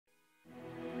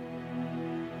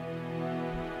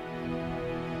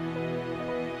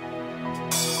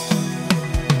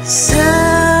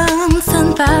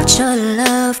Something about your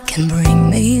love can bring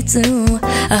me to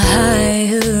a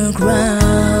higher ground.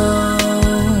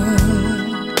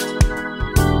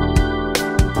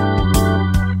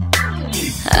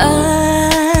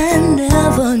 I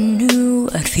never knew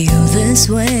I'd feel this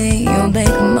way. You make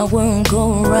my world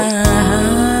go round.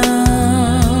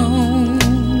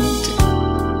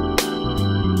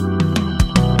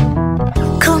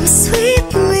 Come sweep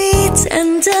me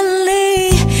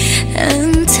tenderly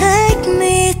and take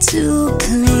me to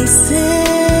places.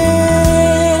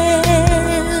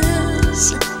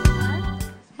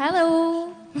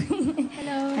 Hello.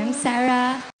 Hello. I'm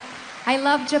Sarah. I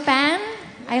love Japan.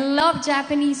 I love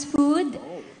Japanese food.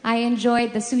 I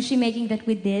enjoyed the sushi making that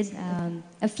we did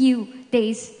a few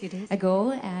days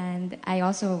ago, and I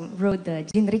also rode the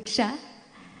jinriksha.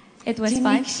 It was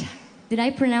fun. Did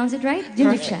I pronounce it right?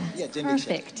 Jinriksha. Yeah,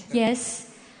 Perfect. Yes.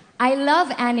 I love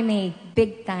anime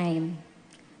big time.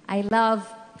 I love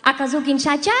Akazukin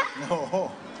Chacha.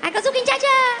 No. Akazukin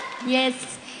Chacha. Yes.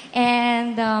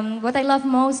 And what I love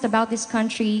most about this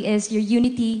country is your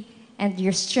unity and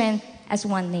your strength as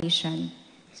one nation.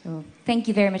 So thank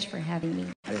you very much for having me.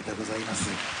 I'm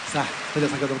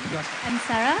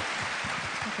Sarah.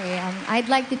 Okay, I'd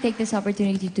like to take this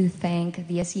opportunity to thank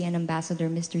the ASEAN Ambassador,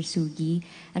 Mr. Sugi,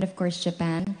 and of course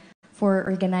Japan, for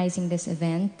organizing this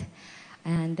event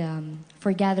and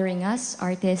for gathering us,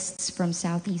 artists from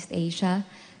Southeast Asia,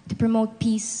 to promote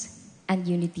peace and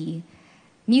unity.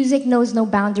 Music knows no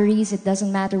boundaries. It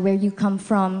doesn't matter where you come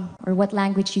from or what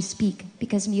language you speak,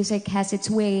 because music has its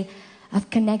way of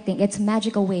connecting, its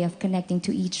magical way of connecting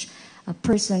to each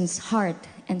person's heart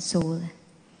and soul.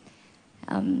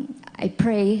 I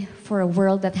pray for a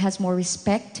world that has more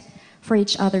respect for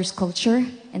each other's culture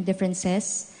and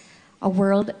differences, a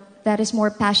world that is more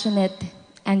passionate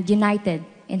and united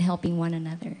in helping one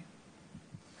another.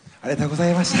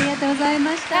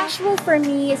 Casual for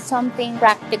me is something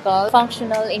practical,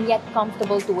 functional, and yet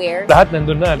comfortable to wear. Lahat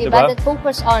nandun na, di ba? That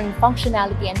focus on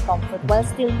functionality and comfort while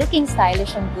still looking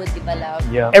stylish and good, di ba, love?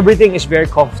 Yeah. Everything is very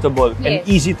comfortable and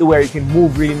easy to wear. You can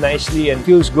move really nicely and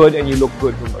feels good and you look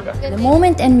good. The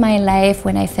moment in my life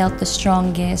when I felt the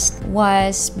strongest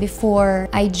was before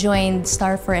I joined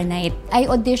Star for a Night. I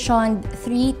auditioned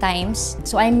 3 times,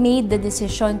 so I made the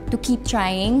decision to keep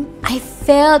trying. I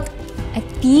felt at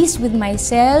peace with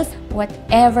myself.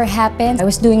 Whatever happened, I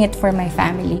was doing it for my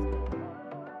family.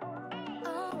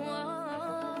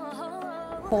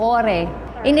 Cuore.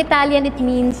 In Italian, it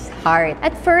means heart.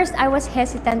 At first, I was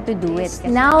hesitant to do it.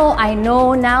 Now I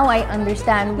know, now I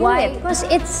understand why. Because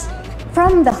it's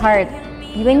from the heart.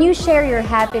 When you share your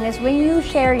happiness, when you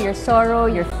share your sorrow,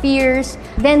 your fears,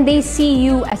 then they see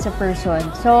you as a person.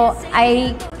 So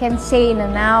I can say na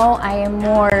now I am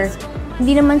more,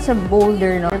 hindi naman sa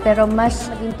bolder, no? Pero mas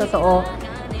maging totoo.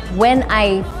 When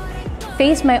I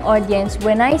face my audience,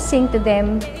 when I sing to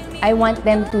them, I want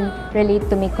them to relate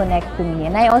to me, connect to me.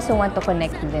 And I also want to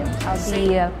connect to them. I'll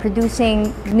be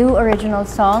producing new original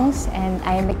songs, and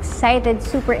I am excited,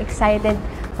 super excited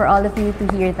for all of you to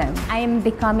hear them. I am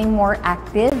becoming more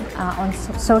active on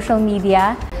social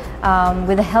media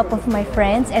with the help of my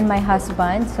friends and my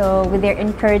husband. So with their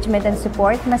encouragement and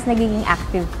support, mas nagiging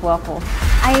active po ako.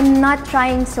 I am not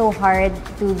trying so hard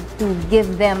to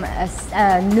give them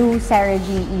a new Sarah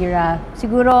G era.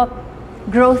 Siguro,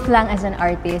 growth lang as an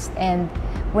artist. And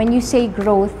when you say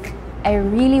growth, I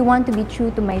really want to be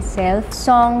true to myself.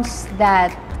 Songs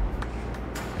that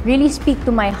really speak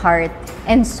to my heart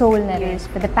and soul na rin.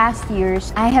 For the past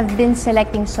years, I have been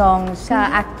selecting songs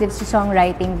active sa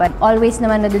songwriting, but always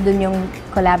naman nadudun yung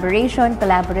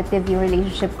collaborative yung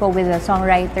relationship ko with the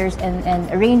songwriters and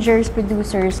arrangers,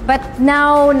 producers. But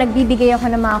now, nagbibigay ako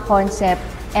ng mga concept,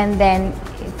 and then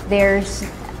if there's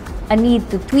a need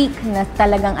to tweak na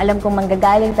talagang alam kong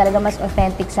manggagaling, talaga mas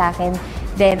authentic sa akin,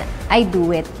 then I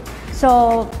do it.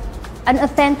 So, an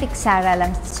authentic Sarah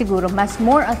lang siguro, mas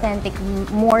more authentic,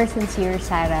 more sincere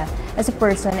Sarah as a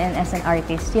person and as an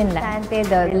artist. Yun lang.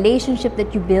 The relationship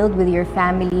that you build with your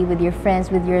family, with your friends,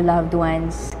 with your loved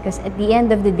ones. Because at the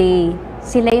end of the day,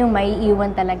 sila yung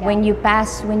maiiwan talaga when you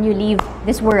pass, when you leave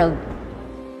this world.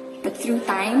 But through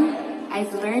time,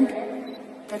 I've learned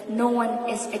that no one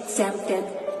is exempted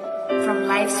from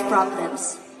life's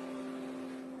problems.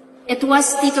 It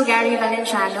was Tito Gary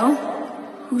Valenciano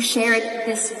who shared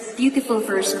this beautiful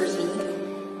verse with me.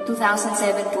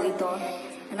 2007 po ito.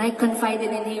 And I confided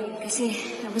in him kasi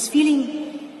I was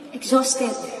feeling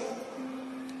exhausted.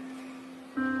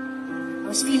 I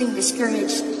was feeling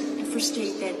discouraged and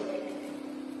frustrated.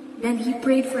 Then he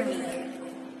prayed for me.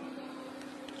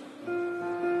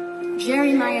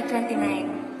 Jeremiah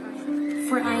 29,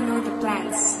 for I know the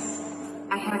plans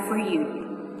I have for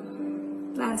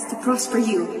you. Plans to prosper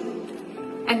you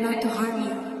and not to harm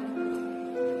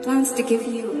you. Plans to give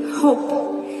you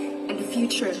hope and a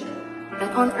future.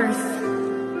 That on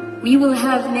earth we will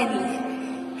have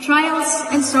many trials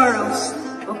and sorrows.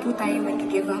 Huwag po tayo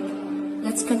mag-give up.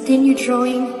 Let's continue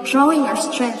drawing our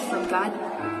strength from God.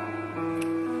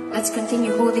 Let's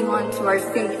continue holding on to our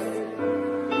faith.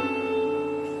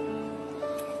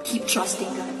 Keep trusting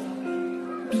God.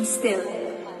 Be still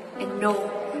and know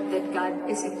that God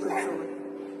is in control.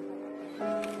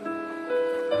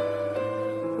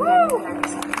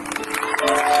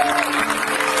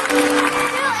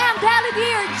 Phil and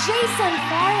Balladeer, Jason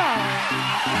Farrell.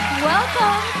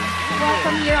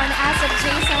 Welcome here on Ask of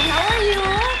Jason. How are you?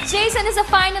 Jason is a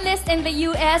finalist in the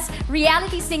US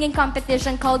reality singing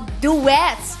competition called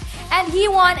Duets. And he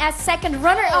won as second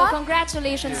runner-up.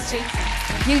 Congratulations, Jason.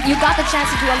 You got the chance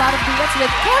to do a lot of duets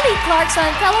with Kelly Clarkson.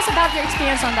 Tell us about your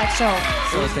experience on that show.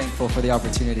 So thankful for the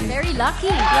opportunity. Very lucky.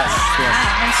 Yes.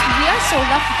 And we are so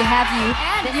lucky to have you.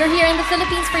 And you're here in the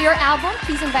Philippines for your album.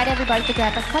 Please invite everybody to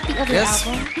grab a copy of your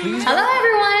album. Please. Hello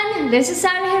everyone, this is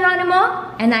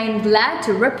Geronimo, and I am glad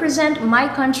to represent my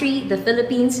country, the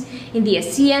Philippines, in the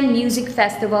ASEAN Music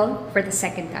Festival for the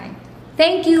second time.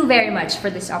 Thank you very much for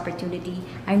this opportunity.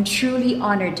 I'm truly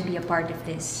honored to be a part of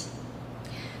this.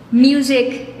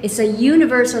 Music is a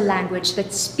universal language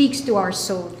that speaks to our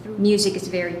soul. Music is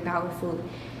very powerful.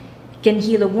 It can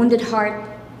heal a wounded heart,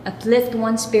 uplift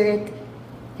one's spirit,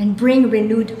 and bring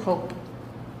renewed hope.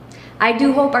 I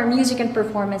do hope our music and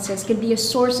performances can be a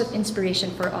source of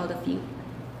inspiration for all of you.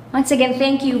 Once again,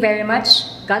 thank you very much.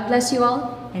 God bless you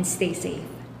all, and stay safe.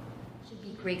 Should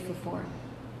be grateful for.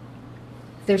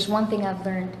 If there's one thing I've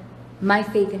learned, my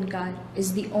faith in God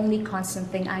is the only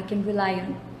constant thing I can rely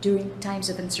on during times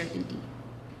of uncertainty.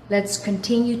 Let's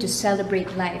continue to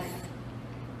celebrate life,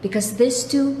 because this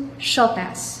too shall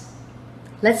pass.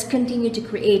 Let's continue to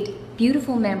create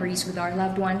beautiful memories with our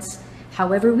loved ones,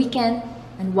 however we can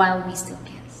and while we still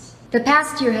can. The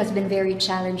past year has been very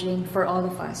challenging for all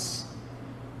of us.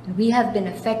 We have been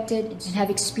affected and have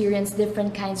experienced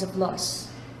different kinds of loss,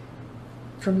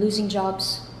 from losing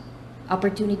jobs,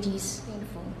 opportunities,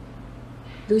 painful,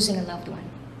 losing a loved one.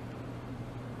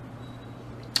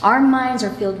 Our minds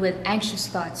are filled with anxious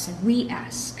thoughts, and we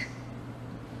ask,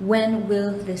 when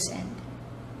will this end?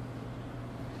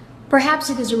 Perhaps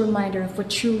it is a reminder of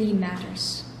what truly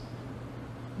matters: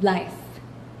 life,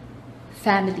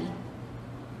 family,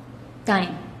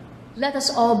 time. Let us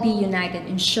all be united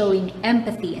in showing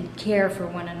empathy and care for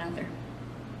one another.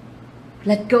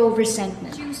 Let go of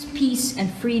resentment. Choose peace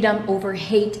and freedom over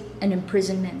hate and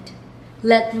imprisonment.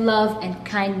 Let love and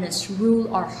kindness rule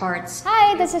our hearts.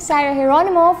 Hi, this is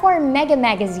Geronimo for Mega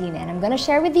Magazine, and I'm gonna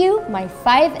share with you my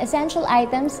 5 essential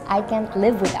items I can't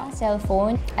live without. Cell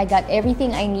phone. I got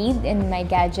everything I need in my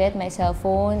gadget, my cell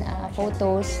phone,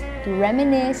 photos to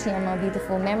reminisce, mga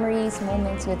beautiful memories,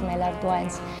 moments with my loved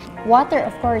ones. Water,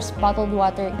 of course, bottled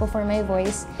water for my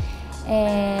voice.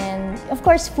 And of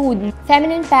course, food.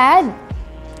 Feminine pad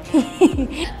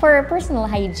for personal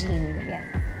hygiene. Yeah.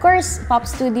 Of course, Pop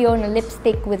Studio na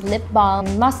lipstick with lip balm.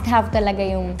 Must have talaga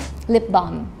yung lip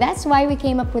balm. That's why we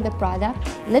came up with a product,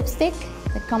 lipstick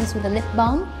that comes with a lip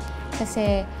balm.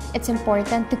 Kasi it's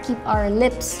important to keep our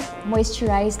lips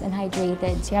moisturized and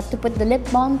hydrated. So you have to put the lip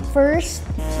balm first.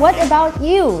 What about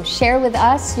you? Share with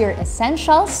us your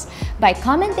essentials by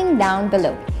commenting down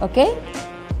below, okay?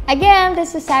 Again,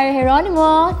 this is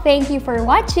Geronimo. Thank you for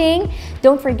watching.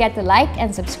 Don't forget to like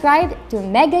and subscribe to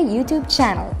Mega YouTube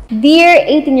channel. Dear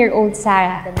 18-year-old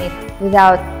Sarah,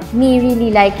 without me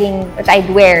really liking what I'd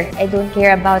wear, I don't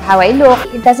care about how I look.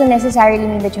 It doesn't necessarily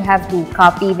mean that you have to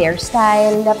copy their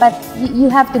style. Dapat you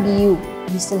have to be you.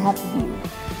 You still have to be you.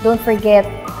 Don't forget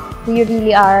who you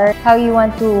really are, how you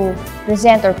want to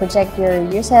present or project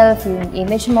yourself, yung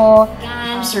image mo.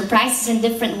 Surprises and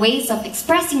different ways of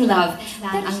expressing love.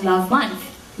 Ang Love Month.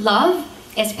 Love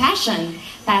is passion.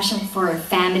 Passion for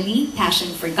family,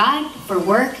 passion for God, for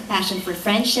work, passion for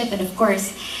friendship, and of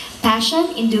course,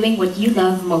 passion in doing what you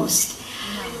love most.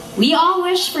 We all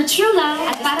wish for true love.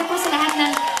 At para po sa lahat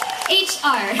ng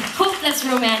HR, hopeless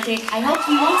romantic, I hope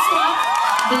you won't stop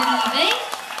believing,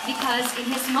 because in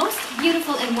His most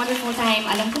beautiful and wonderful time,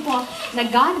 alam ko po na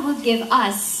God will give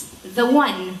us the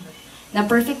one na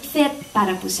perfect fit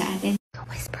para po sa atin.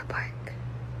 Whisper bark.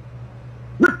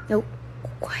 No,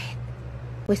 quiet.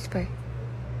 Whisper.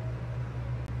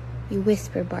 You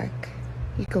whisper bark.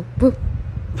 You go woof.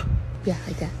 Yeah,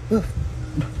 like that. Woof.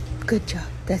 Good job.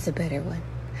 That's a better one.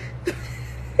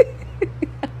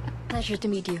 Pleasure to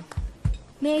meet you.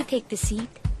 May I take the seat?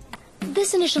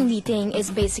 This initial meeting is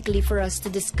basically for us to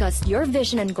discuss your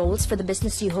vision and goals for the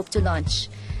business you hope to launch.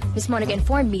 Miss Monica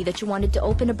informed me that you wanted to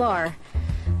open a bar.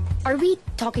 Are we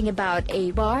talking about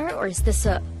a bar, or is this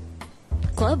a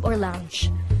club or lounge?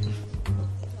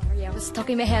 Sorry, I was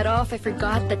talking my head off. I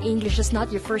forgot that English is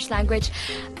not your first language.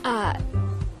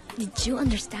 Did you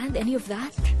understand any of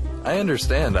that? I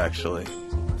understand, actually.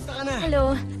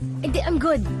 Hello. I'm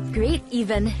good. Great,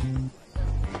 even.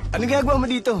 Anong ginagawa mo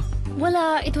dito? Well,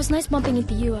 it was nice bumping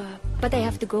into you, but I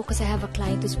have to go because I have a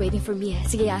client who's waiting for me.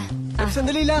 Sige,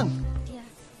 Sandali lang. Yeah.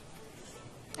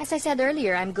 As I said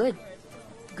earlier, I'm good.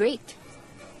 Great.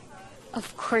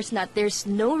 Of course not. There's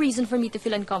no reason for me to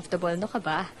feel uncomfortable. No ka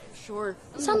ba? Sure.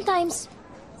 Sometimes,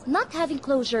 not having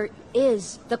closure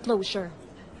is the closure.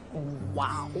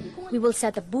 Wow. We will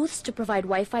set up booths to provide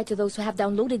Wi-Fi to those who have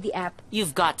downloaded the app.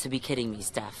 You've got to be kidding me,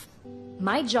 Steph.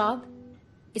 My job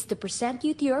is to present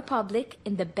you to your public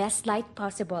in the best light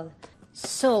possible.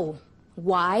 So,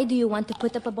 why do you want to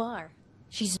put up a bar?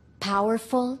 She's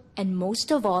powerful, and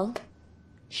most of all,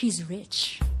 she's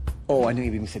rich. Oh, anong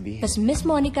ibig sabihin? Because Miss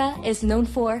Monica is known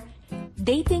for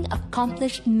dating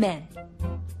accomplished men.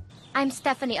 I'm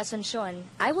Stephanie Asuncion.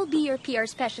 I will be your PR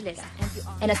specialist.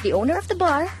 And as the owner of the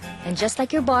bar, and just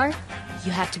like your bar,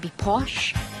 you have to be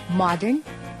posh, modern,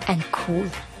 and cool.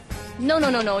 No,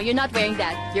 you're not wearing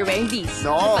that. You're wearing these.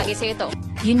 No.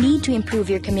 You need to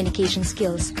improve your communication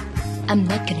skills. I'm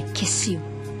not gonna kiss you.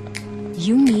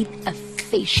 You need a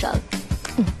facial.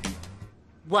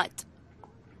 What?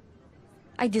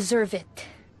 I deserve it.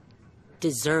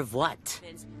 Deserve what?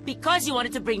 Because you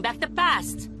wanted to bring back the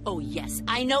past. Oh yes,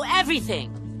 I know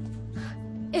everything.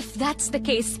 If that's the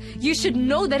case, you should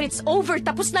know that it's over.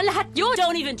 Tapos na lahat yun.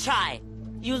 Don't even try.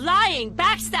 You lying,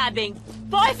 backstabbing,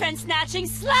 boyfriend-snatching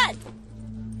slut!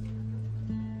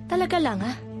 Talaga lang,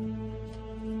 ha?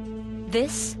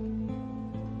 This?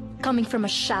 Coming from a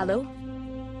shallow,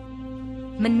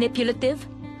 manipulative,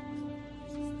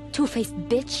 two-faced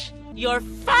bitch? You're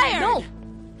fired! No!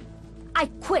 I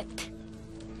quit.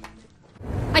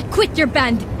 I quit your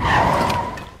band!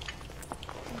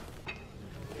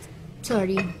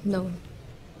 Sorry, no.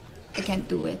 I can't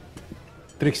do it.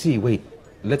 Trixie, wait.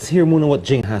 Let's hear muna what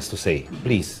Jing has to say,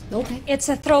 please. Okay. It's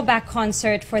a throwback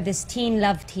concert for this teen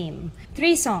love team.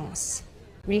 3 songs.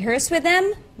 Rehearse with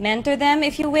them, mentor them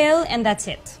if you will, and that's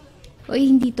it. Oy,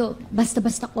 hindi to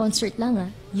basta-basta concert lang, ah.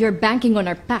 You're banking on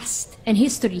our past and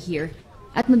history here.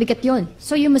 At mabigat yon,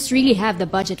 so you must really have the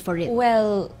budget for it.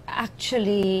 Well,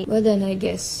 actually... Well then, I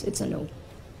guess it's a no.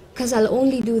 Because I'll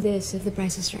only do this if the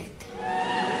price is right.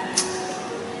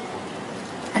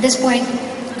 At this point,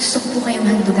 gusto ko po kayong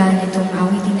handugan itong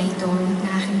awitin na ito na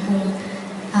aking pong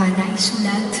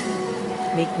naisulat.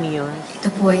 Make me yours. Ito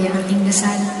po ay aking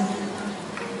dasal.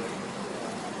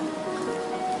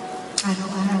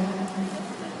 Araw-araw.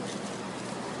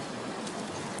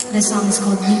 The song is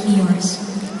called Make Me Yours.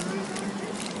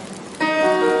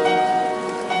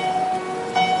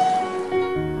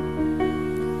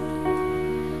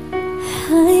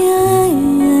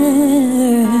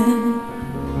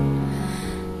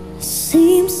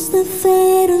 Seems the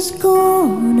fate has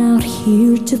gone out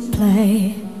here to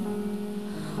play,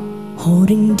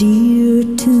 holding dear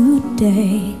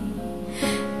today,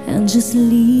 and just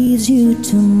leaves you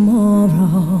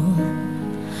tomorrow.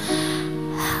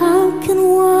 How can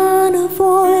one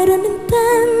avoid an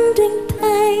impending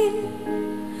pain,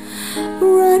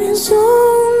 run his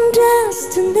own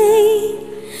destiny,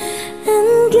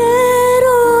 and get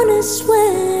on his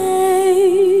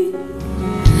way?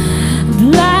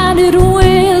 Blinded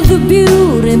with the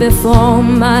beauty before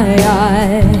my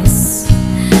eyes,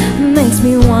 makes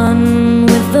me one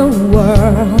with the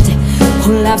world,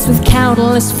 who laughs with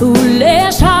countless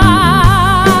foolish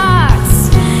hearts.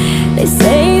 They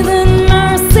say that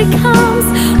mercy comes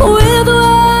with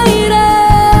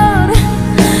waiting.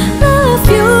 The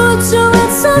future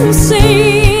is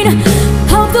unseen,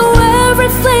 although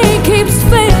everything keeps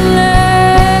failing.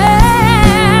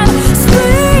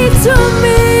 Speak to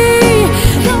me,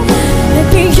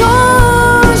 make me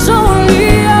yours,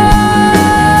 only yours.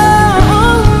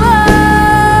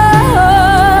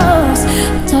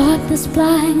 Darkness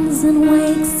blinds and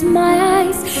wakes my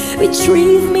eyes.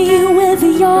 Retrieve me with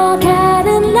your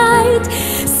guiding light.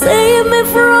 Save me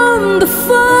from the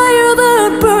fire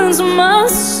that burns my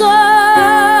soul.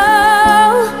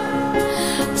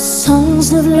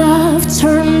 Songs of love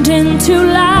turned into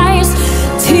lies,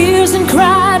 tears and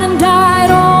cried and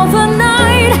died all the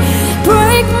night.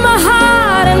 Break my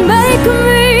heart and make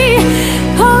me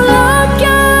whole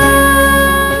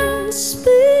again.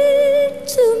 Speak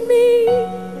to me,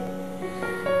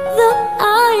 that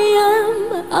I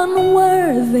am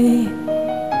unworthy.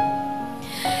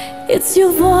 It's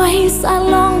your voice I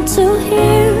long to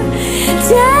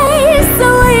hear.